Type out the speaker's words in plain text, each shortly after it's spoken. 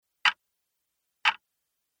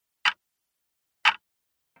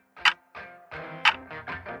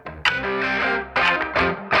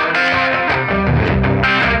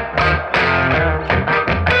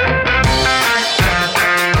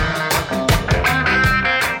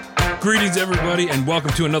Greetings, everybody, and welcome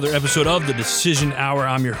to another episode of The Decision Hour.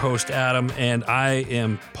 I'm your host, Adam, and I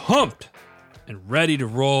am pumped and ready to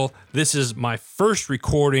roll. This is my first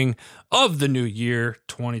recording of the new year,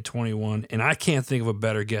 2021, and I can't think of a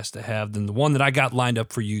better guest to have than the one that I got lined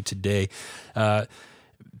up for you today.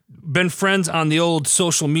 Been friends on the old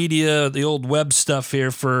social media, the old web stuff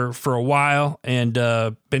here for a while, and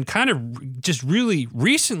been kind of just really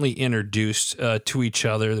recently introduced to each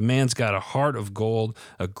other. The man's got a heart of gold,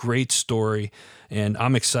 a great story, and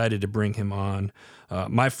I'm excited to bring him on.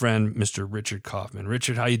 My friend, Mr. Richard Kaufman.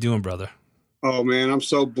 Richard, how you doing, brother? Oh, man, I'm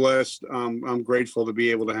so blessed. I'm grateful to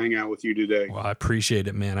be able to hang out with you today. Well, I appreciate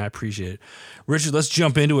it, man. I appreciate it. Richard, let's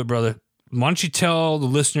jump into it, brother. Why don't you tell the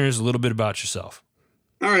listeners a little bit about yourself?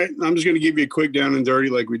 All right. I'm just going to give you a quick down and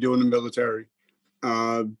dirty like we do in the military.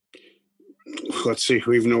 Let's see if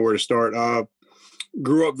we even know where to start.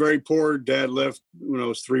 Grew up very poor. Dad left when I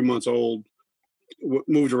was 3 months old.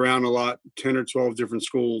 Moved around a lot, 10 or 12 different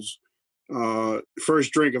schools.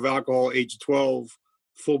 First drink of alcohol, age of 12.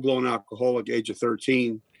 Full-blown alcoholic, age of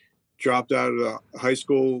 13. Dropped out of high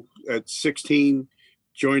school at 16.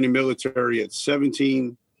 Joined the military at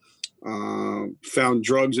 17. Found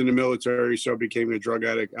drugs in the military, so I became a drug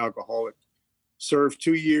addict, alcoholic. Served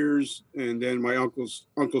 2 years, and then my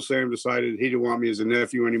Uncle Sam decided he didn't want me as a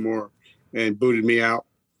nephew anymore and booted me out.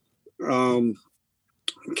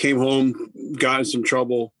 Came home, got in some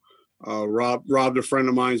trouble, robbed a friend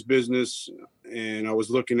of mine's business, and I was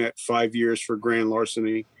looking at 5 years for grand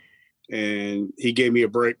larceny, and he gave me a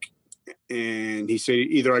break, and he said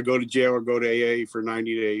either I go to jail or go to AA for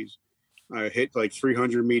 90 days. I hit like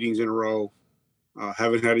 300 meetings in a row.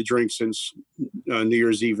 Haven't had a drink since New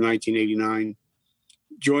Year's Eve, 1989.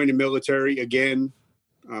 Joined the military again,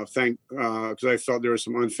 because I felt there was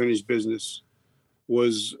some unfinished business.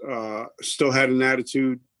 Still had an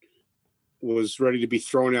attitude. Was ready to be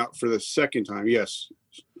thrown out for the second time. Yes,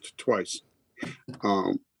 twice.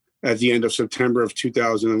 At the end of September of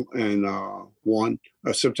 2001,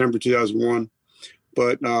 September 2001.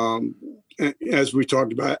 But as we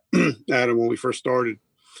talked about, Adam, when we first started,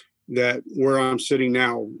 that where I'm sitting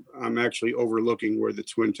now, I'm actually overlooking where the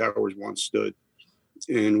Twin Towers once stood.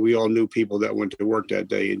 And we all knew people that went to work that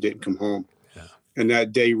day and didn't come home. Yeah. And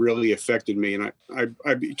that day really affected me. And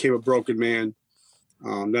I became a broken man.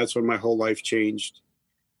 That's when my whole life changed.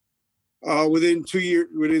 Within 2 years,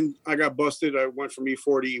 I got busted. I went from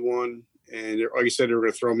E4 to E1. And like I said, they were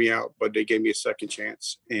going to throw me out, but they gave me a second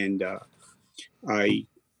chance. And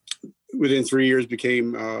within 3 years,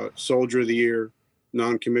 became Soldier of the Year,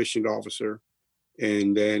 non-commissioned officer.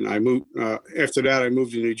 And then I moved, after that, I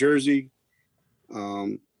moved to New Jersey,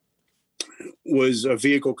 was a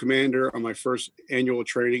vehicle commander on my first annual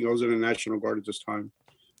training. I was in the National Guard at this time.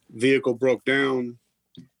 Vehicle broke down.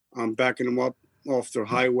 I'm backing him up off the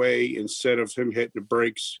highway. Instead of him hitting the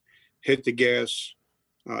brakes, hit the gas.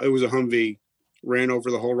 It was a Humvee, ran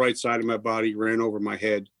over the whole right side of my body, ran over my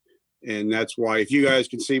head. And that's why, if you guys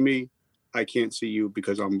can see me, I can't see you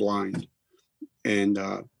because I'm blind. And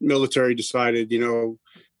military decided, you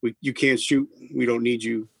can't shoot. We don't need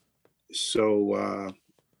you. So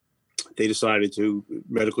they decided to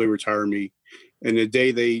medically retire me. And the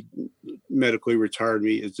day they medically retired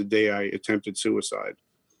me is the day I attempted suicide.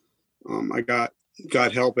 I got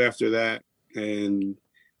help after that. And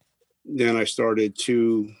then I started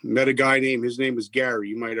to met a guy his name was Gary.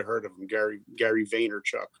 You might have heard of him, Gary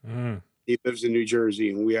Vaynerchuk. Mm. He lives in New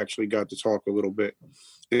Jersey, and we actually got to talk a little bit.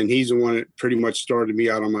 And he's the one that pretty much started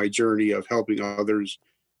me out on my journey of helping others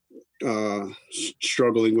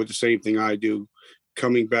struggling with the same thing I do,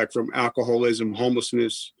 coming back from alcoholism,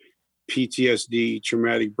 homelessness, PTSD,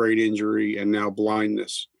 traumatic brain injury, and now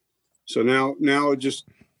blindness. So now just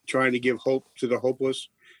trying to give hope to the hopeless,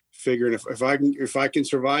 figuring if I can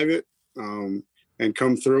survive it and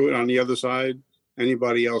come through it on the other side,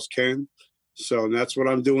 anybody else can. So that's what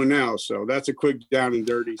I'm doing now. So that's a quick down and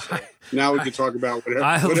dirty. So now we can talk about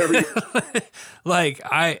whatever.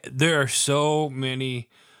 There are so many,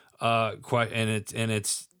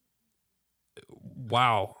 it's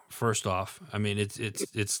wow. First off, I mean,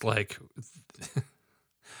 it's like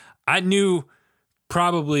I knew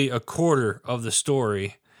probably a quarter of the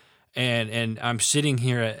story, and I'm sitting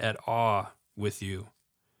here at awe with you,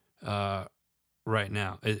 right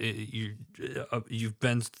now. You've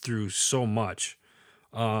been through so much.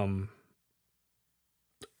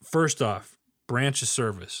 First off, branch of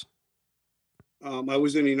service. I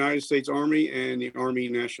was in the United States Army and the Army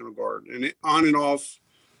National Guard, and on and off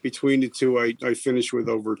between the two, I finished with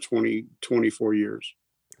over 24 years.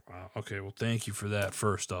 Wow. Okay. Well, thank you for that.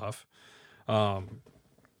 First off, I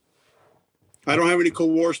don't have any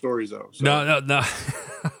Cold War stories though. So. No.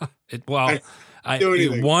 Well, do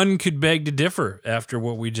anything. one could beg to differ after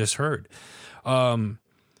what we just heard. But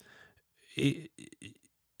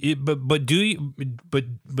do you?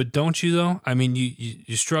 But don't you though? I mean,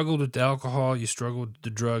 you struggled with the alcohol, you struggled with the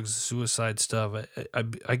drugs, the suicide stuff.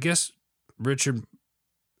 I guess, Richard,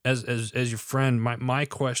 as your friend, my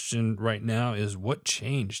question right now is, what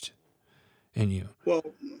changed in you? Well,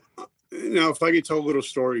 now if I could tell a little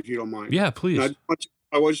story, if you don't mind. Yeah, please. I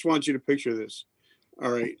just want you to picture this.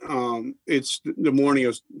 All right. It's the morning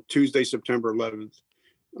of Tuesday, September 11th.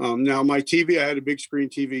 Now my TV, I had a big screen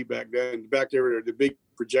TV back then. Back there, the big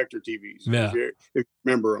projector TVs. Yeah. If you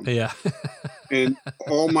remember them. Yeah. And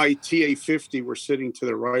all my TA50 were sitting to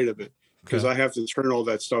the right of it because Okay. I have to turn all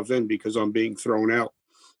that stuff in because I'm being thrown out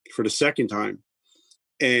for the second time.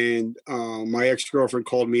 And my ex-girlfriend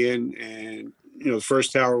called me in, and the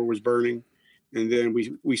first tower was burning, and then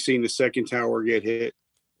we seen the second tower get hit,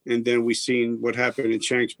 and then we seen what happened in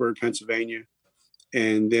Shanksburg, Pennsylvania,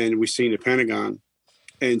 and then we seen the Pentagon.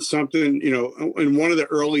 And something, in one of the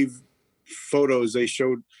early photos, they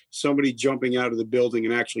showed somebody jumping out of the building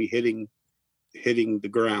and actually hitting the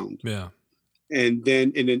ground. Yeah. And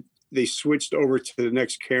then they switched over to the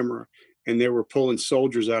next camera, and they were pulling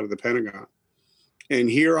soldiers out of the Pentagon. And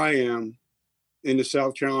here I am in the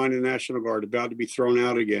South Carolina National Guard, about to be thrown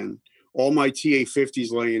out again. All my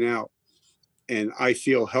TA-50s laying out, and I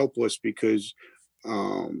feel helpless because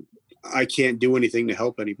I can't do anything to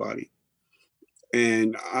help anybody.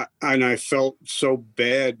 And I felt so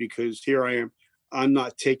bad because here I am. I'm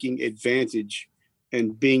not taking advantage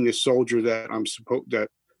and being the soldier that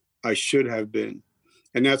I should have been.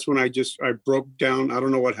 And that's when I broke down. I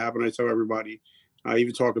don't know what happened. I tell everybody. I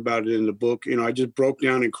even talk about it in the book. I just broke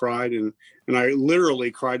down and cried, and I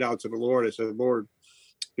literally cried out to the Lord. I said, Lord,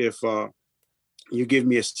 if you give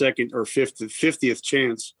me a second or 50th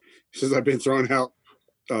chance, since I've been thrown out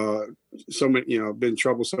so many, been in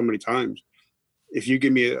trouble so many times. If you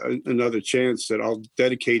give me another chance, that I'll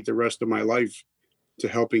dedicate the rest of my life to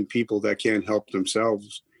helping people that can't help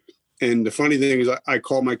themselves. And the funny thing is, I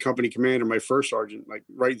called my company commander, my first sergeant, like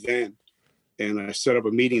right then, and I set up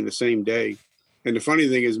a meeting the same day. And the funny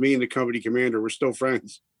thing is, me and the company commander were still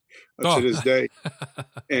friends to this day.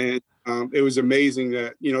 And it was amazing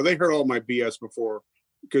that, they heard all my BS before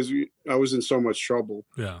because I was in so much trouble.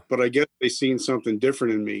 Yeah. But I guess they seen something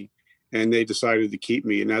different in me, and they decided to keep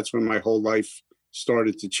me. And that's when my whole life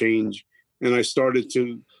started to change. And I started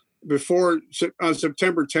to, on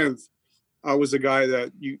September 10th, I was the guy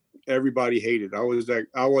that everybody hated. I was that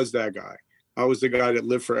guy. I was the guy that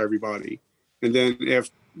lived for everybody. And then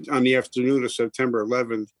on the afternoon of September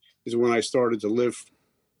 11th is when I started to live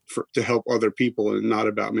to help other people and not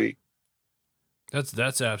about me.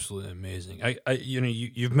 That's absolutely amazing.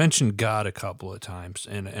 You've mentioned God a couple of times,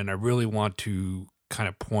 and I really want to kind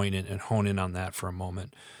of point in and hone in on that for a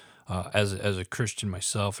moment. As a Christian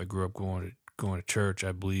myself, I grew up going to church.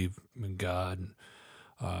 I believe in God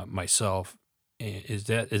myself. Is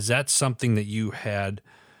that something that you had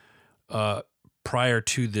prior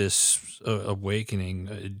to this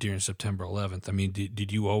awakening during September 11th? I mean,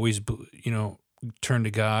 did you always turn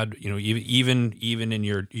to God? Even in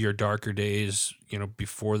your darker days,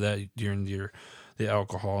 before that, during the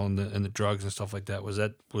alcohol and the drugs and stuff like that,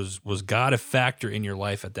 was God a factor in your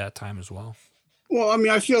life at that time as well? Well, I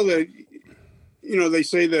mean, I feel that, they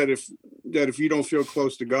say that if you don't feel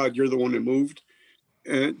close to God, you're the one that moved.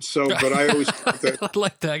 And so, but I always felt that, I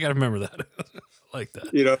like that. I got to remember that. Like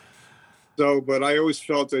that. So, but I always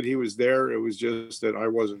felt that he was there. It was just that I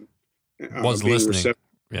wasn't being listening.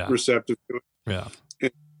 Receptive to it. Yeah.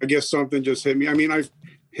 And I guess something just hit me. I mean,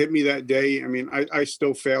 hit me that day. I mean, I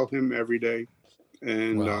still fail him every day.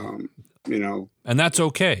 And, wow. And that's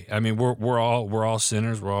okay. I mean, we're all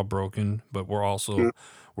sinners. We're all broken, but we're also,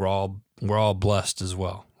 we're all blessed as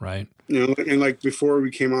well. Right. And like before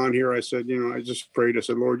we came on here, I said, I just prayed. I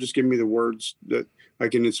said, Lord, just give me the words that I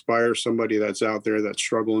can inspire somebody that's out there that's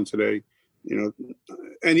struggling today.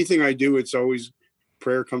 Anything I do, it's always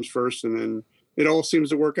prayer comes first, and then it all seems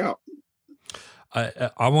to work out.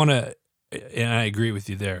 I want to, and I agree with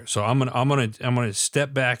you there. So I'm gonna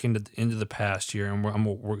step back into the past here, and I'm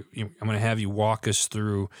gonna have you walk us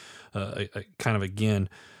through kind of again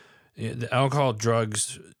the alcohol,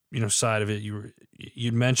 drugs, side of it.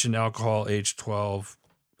 You'd mentioned alcohol age 12,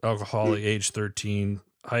 alcoholic age 13,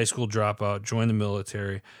 high school dropout, joined the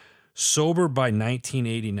military, sober by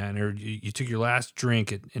 1989, or you took your last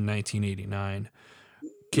drink in 1989.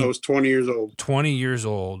 I was 20 years old. 20 years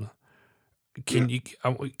old. Can you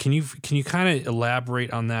kind of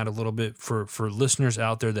elaborate on that a little bit for listeners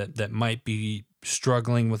out there that might be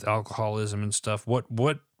struggling with alcoholism and stuff?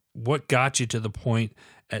 What got you to the point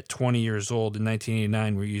at 20 years old in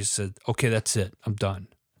 1989 where you said, okay, that's it, I'm done?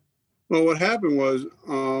 Well, what happened was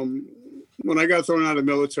when I got thrown out of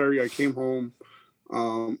the military, I came home.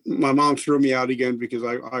 My mom threw me out again because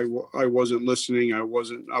I wasn't listening. I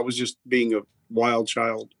was just being a wild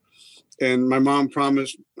child. And my mom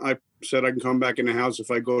promised, I said I can come back in the house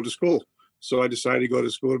if I go to school. So I decided to go to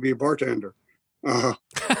school to be a bartender,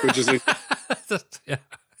 which is yeah.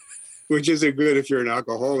 which isn't good if you're an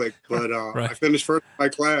alcoholic. But Right. I finished first in my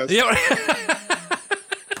class. Yeah.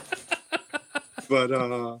 But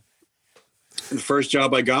the first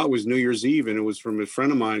job I got was New Year's Eve, and it was from a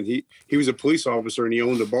friend of mine. He was a police officer and he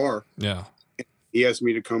owned a bar. Yeah. He asked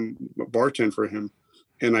me to come bartend for him,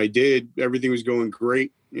 and I did. Everything was going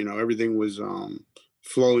great. You know, everything was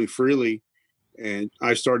flowing freely, and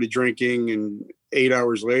I started drinking. And 8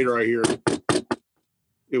 hours later, I hear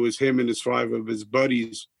it was him and his 5 of his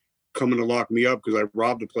buddies coming to lock me up because I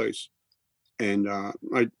robbed the place. And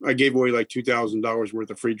I gave away like $2,000 worth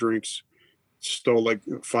of free drinks. Stole I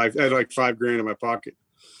had like $5,000 in my pocket.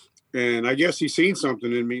 And I guess he's seen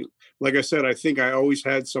something in me. Like I said, I think I always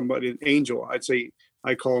had somebody, an angel. I'd say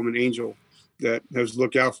I call him an angel that has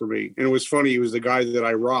looked out for me. And it was funny. He was the guy that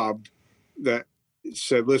I robbed that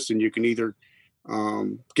said, listen, you can either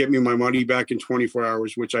get me my money back in 24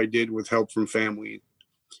 hours, which I did with help from family.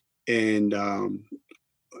 And,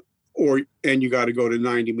 and you got to go to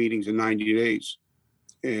 90 meetings in 90 days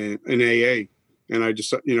and an AA. And I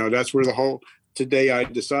just, you know, that's where the whole Today I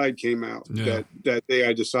Decide came out. Yeah. That day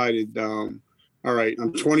I decided, all right,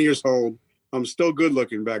 I'm 20 years old. I'm still good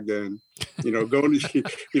looking back then. You know, going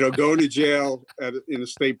to jail in a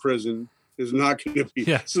state prison is not going to be,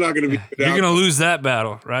 it's not going to be. You're going to lose that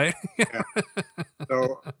battle, right? Yeah.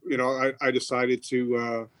 So, you know, I decided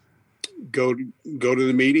to go to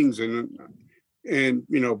the meetings and,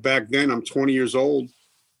 you know, back then I'm 20 years old.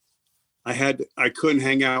 I couldn't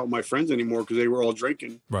hang out with my friends anymore because they were all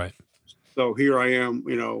drinking. Right. So here I am,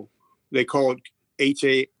 you know, they call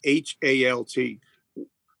it HALT. A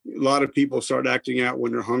lot of people start acting out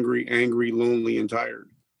when they're hungry, angry, lonely, and tired.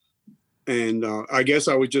 And I guess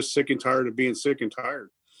I was just sick and tired of being sick and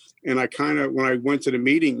tired. And I kind of, when I went to the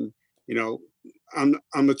meeting, you know, I'm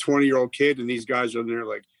a 20-year-old kid and these guys are there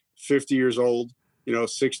like 50 years old, you know,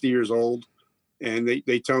 60 years old. And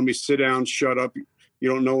they tell me, sit down, shut up. You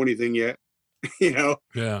don't know anything yet. You know,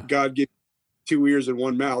 yeah. God gave 2 ears and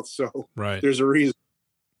 1 mouth. So right. There's a reason.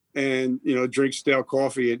 And, you know, drink stale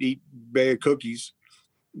coffee and eat bad cookies.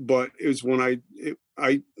 But it was when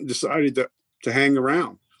I decided to hang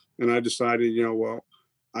around, and I decided, you know, well,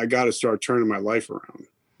 I got to start turning my life around.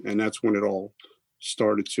 And that's when it all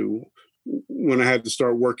started when I had to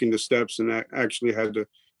start working the steps, and I actually had to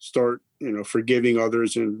start, you know, forgiving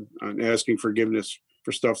others and asking forgiveness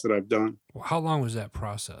for stuff that I've done. Well, how long was that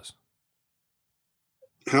process?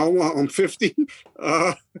 How long? I'm 50.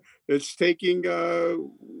 It's taking.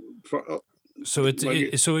 So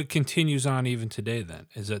it continues on even today. Then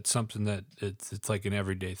is that something that it's like an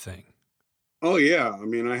everyday thing? Oh yeah, I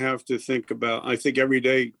mean, I think every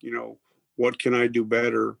day, you know, what can I do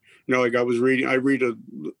better? You know, like I read a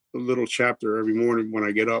little chapter every morning when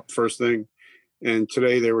I get up first thing. And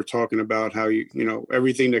today they were talking about how you know,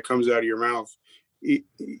 everything that comes out of your mouth, you're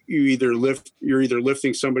either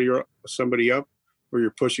lifting somebody up or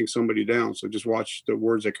you're pushing somebody down. So just watch the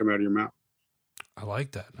words that come out of your mouth. I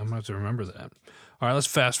like that. I'm going to have to remember that. All right, let's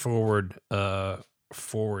fast forward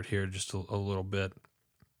here just a little bit.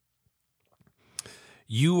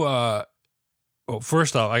 Well,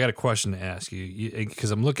 first off, I got a question to ask you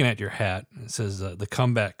because I'm looking at your hat. It says the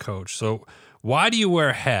comeback coach. So why do you wear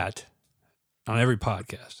a hat on every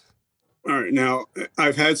podcast? All right. Now,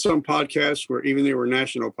 I've had some podcasts where even they were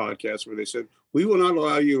national podcasts where they said, we will not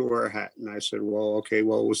allow you to wear a hat. And I said, well, okay,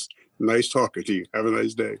 well, it was nice talking to you. Have a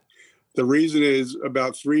nice day. The reason is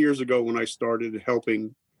about 3 years ago when I started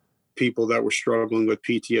helping people that were struggling with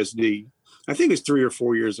PTSD, I think it's 3 or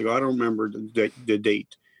 4 years ago. I don't remember the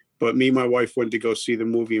date, but me and my wife went to go see the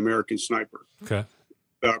movie American Sniper. Okay.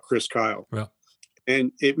 About Chris Kyle. Yeah.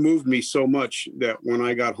 And it moved me so much that when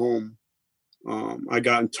I got home, I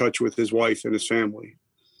got in touch with his wife and his family.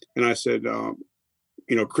 And I said,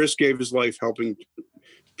 you know, Chris gave his life helping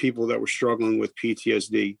people that were struggling with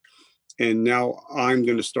PTSD. And now I'm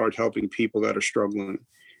going to start helping people that are struggling.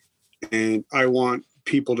 And I want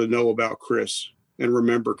people to know about Chris and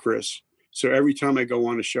remember Chris. So every time I go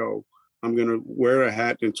on a show, I'm going to wear a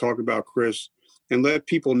hat and talk about Chris and let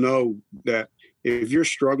people know that if you're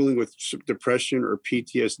struggling with depression or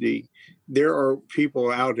PTSD, there are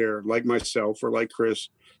people out there like myself or like Chris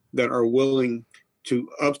that are willing to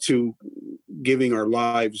up to giving our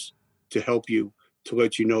lives to help you, to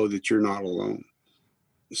let you know that you're not alone.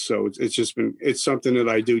 So it's something that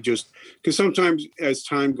I do just because sometimes as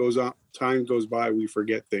time goes by, we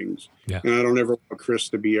forget things. Yeah. And I don't ever want Chris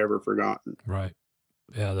to be ever forgotten. Right.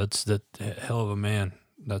 Yeah, that's that hell of a man.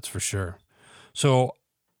 That's for sure. So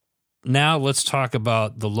now let's talk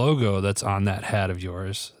about the logo that's on that hat of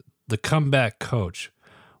yours, the comeback coach.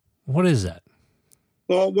 What is that?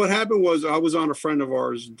 Well, what happened was I was on a friend of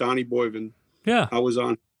ours, Donnie Boyven. Yeah. I was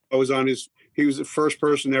on he was the first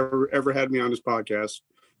person ever had me on his podcast,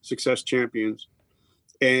 Success Champions.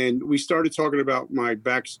 And we started talking about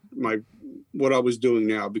what I was doing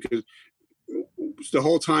now, because the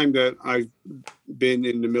whole time that I've been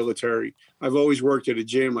in the military, I've always worked at a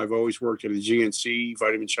gym. I've always worked at a GNC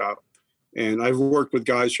vitamin shop. And I've worked with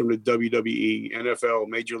guys from the WWE, NFL,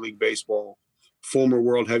 Major League Baseball, former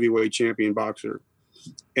world heavyweight champion boxer.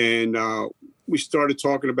 And we started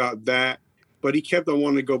talking about that, but he kept on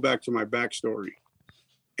wanting to go back to my backstory.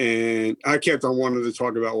 And I kept on wanting to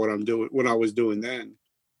talk about what I was doing then.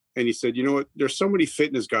 And he said, you know what? There's so many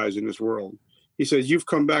fitness guys in this world. He says, you've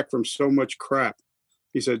come back from so much crap.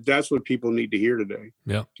 He said, that's what people need to hear today.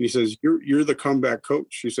 Yeah. He says, you're the comeback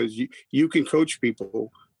coach. He says, you can coach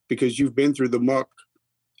people because you've been through the muck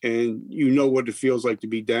and you know what it feels like to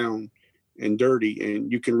be down and dirty,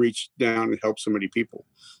 and you can reach down and help so many people.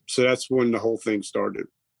 So that's when the whole thing started.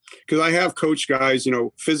 Because I have coached guys,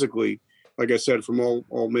 physically, like I said, from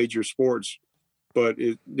all major sports. But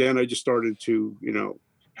then I just started to,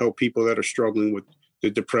 help people that are struggling with the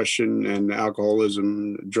depression and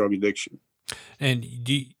alcoholism, drug addiction. And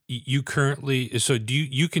do you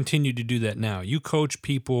continue to do that now? You coach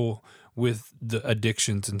people with the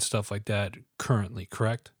addictions and stuff like that currently,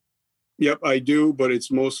 correct? Yep, I do, but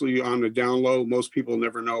it's mostly on the down low. Most people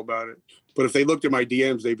never know about it. But if they looked at my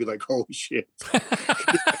DMs, they'd be like, holy shit.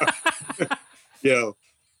 Yeah.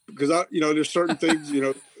 Because there's certain things,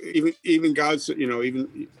 even God said,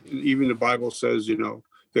 even the Bible says,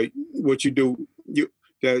 that what you do,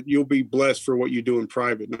 that you'll be blessed for what you do in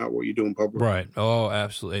private, not what you do in public. Right. Oh,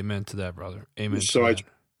 absolutely. Amen to that, brother. Amen. So I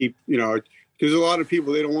keep, because a lot of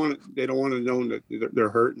people, they don't want to know that they're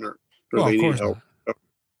hurting or they need help. Not.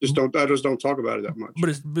 I just don't talk about it that much.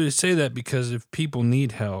 But I say that because if people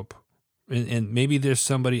need help, and maybe there's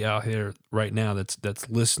somebody out here right now that's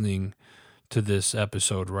listening to this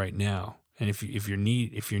episode right now, and if you're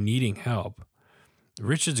needing help,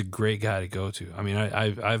 Rich is a great guy to go to. I mean,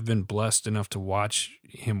 I've been blessed enough to watch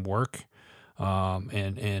him work,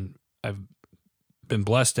 and I've been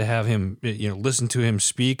blessed to have him, listen to him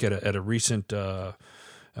speak at a recent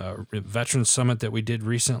veteran summit that we did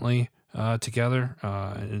recently together,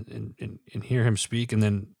 and hear him speak, and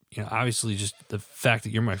then obviously just the fact that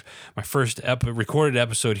you're my first recorded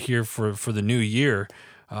episode here for the new year,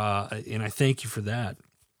 and I thank you for that.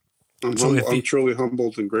 I'm truly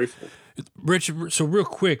humbled and grateful. Rich, so real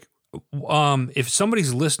quick, if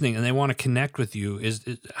somebody's listening and they want to connect with you,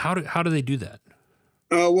 how do they do that?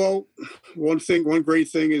 Well, one great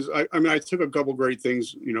thing is, I took a couple great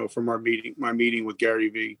things, from my meeting with Gary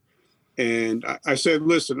Vee, and I said,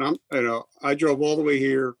 listen, I drove all the way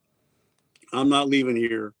here. I'm not leaving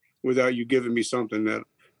here without you giving me something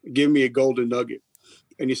give me a golden nugget.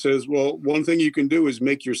 And he says, well, one thing you can do is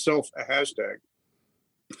make yourself a hashtag,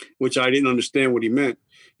 which I didn't understand what he meant.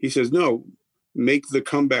 He says, no, make the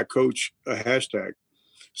comeback coach a hashtag.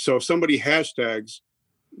 So if somebody hashtags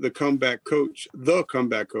the comeback coach,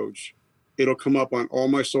 it'll come up on all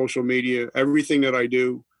my social media, everything that I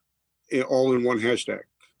do, all in one hashtag.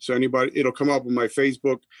 So it'll come up on my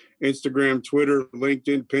Facebook, Instagram, Twitter,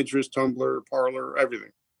 LinkedIn, Pinterest, Tumblr, Parler,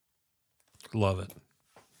 everything. Love it.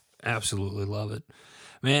 Absolutely love it.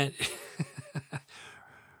 Man,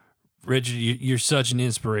 Richard, you're such an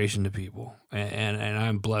inspiration to people, and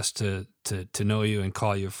I'm blessed to know you and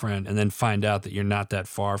call you a friend, and then find out that you're not that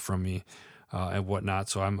far from me, and whatnot.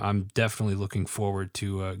 So I'm definitely looking forward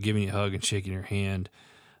to giving you a hug and shaking your hand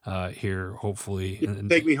here, hopefully.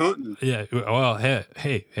 Take me hunting. Yeah. Well,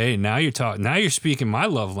 hey. Now you're talking. Now you're speaking my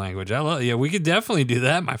love language. I love. Yeah, we could definitely do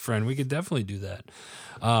that, my friend. We could definitely do that.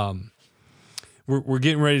 We're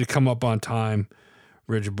getting ready to come up on time,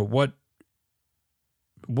 Richard. But what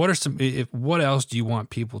else do you want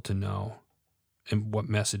people to know, and what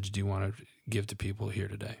message do you want to give to people here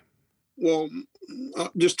today? Well,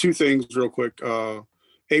 just two things real quick.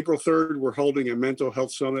 April 3rd, we're holding a mental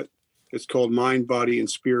health summit. It's called Mind, Body, and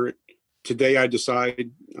Spirit. Today I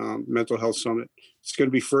Decide Mental Health Summit. It's going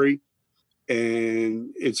to be free, and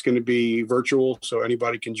it's going to be virtual, so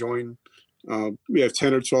anybody can join. We have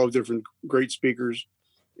 10 or 12 different great speakers,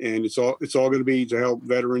 and it's all going to be to help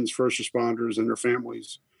veterans, first responders, and their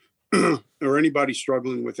families, or anybody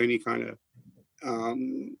struggling with any kind of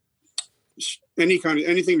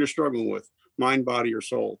anything they're struggling with, mind, body, or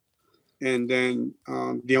soul. And then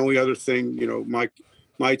the only other thing,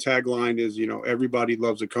 my tagline is, everybody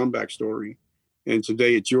loves a comeback story, and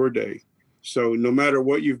today it's your day. So no matter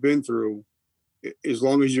what you've been through, as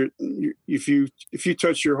long as if you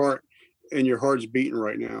touch your heart and your heart's beating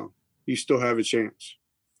right now, you still have a chance.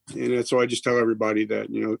 And that's why I just tell everybody that,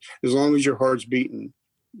 as long as your heart's beating,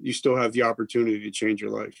 you still have the opportunity to change your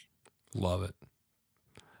life. Love it.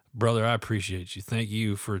 Brother, I appreciate you. Thank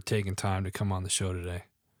you for taking time to come on the show today.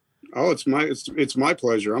 Oh, it's my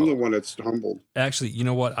pleasure. I'm the one that's humbled. Actually, you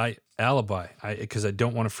know what? Because I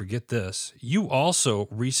don't want to forget this. You also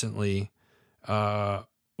recently, you got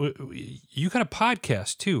a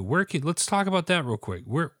podcast too. Let's talk about that real quick.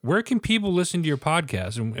 Where can people listen to your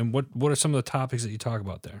podcast, and what are some of the topics that you talk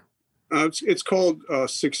about there? It's called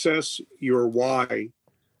Success Your Why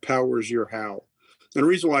Powers Your How. And the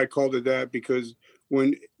reason why I called it that, because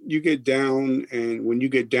when you get down and when you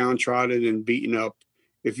get downtrodden and beaten up,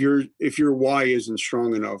 if your why isn't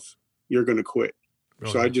strong enough, you're going to quit.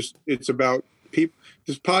 Okay. So it's about people.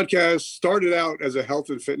 This podcast started out as a health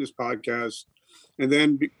and fitness podcast. And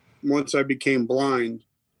then once I became blind,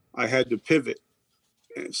 I had to pivot.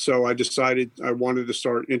 And so I decided I wanted to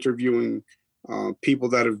start interviewing people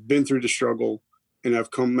that have been through the struggle and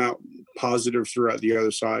have come out positive throughout the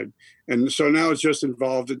other side. And so now it's just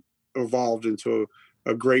evolved into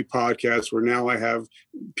a great podcast where now I have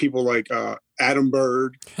people like Adam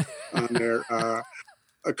Bird on there,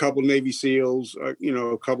 a couple Navy SEALs,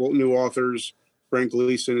 a couple new authors, Frank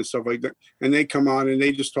Gleason and stuff like that. And they come on and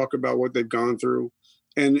they just talk about what they've gone through.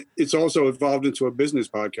 And it's also evolved into a business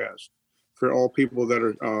podcast for all people that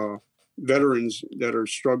are veterans that are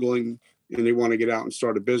struggling and they want to get out and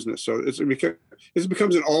start a business. So it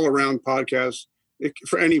becomes an all-around podcast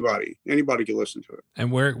for anybody. Anybody can listen to it.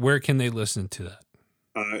 And where can they listen to that?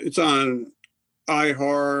 It's on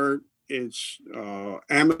iHeart. It's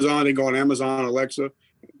Amazon. They go on Amazon Alexa.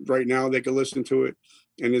 Right now they can listen to it.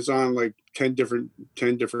 And it's on like 10 different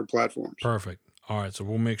platforms. Perfect. All right. So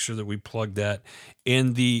we'll make sure that we plug that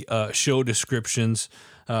in the show descriptions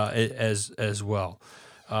as well.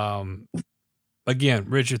 Again,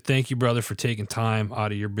 Richard, thank you, brother, for taking time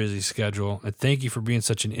out of your busy schedule. And thank you for being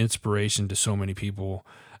such an inspiration to so many people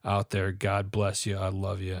out there. God bless you. I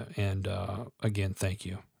love you. And again, thank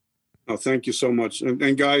you. Oh, thank you so much.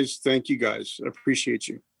 And guys, thank you guys. I appreciate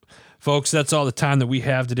you. Folks, that's all the time that we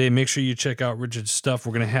have today. Make sure you check out Richard's stuff.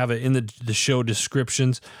 We're going to have it in the show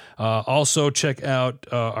descriptions. Also, check out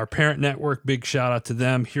our parent network. Big shout out to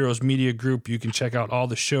them, Heroes Media Group. You can check out all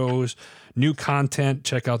the shows, new content.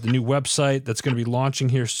 Check out the new website that's going to be launching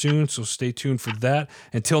here soon, so stay tuned for that.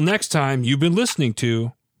 Until next time, you've been listening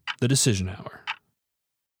to The Decision Hour.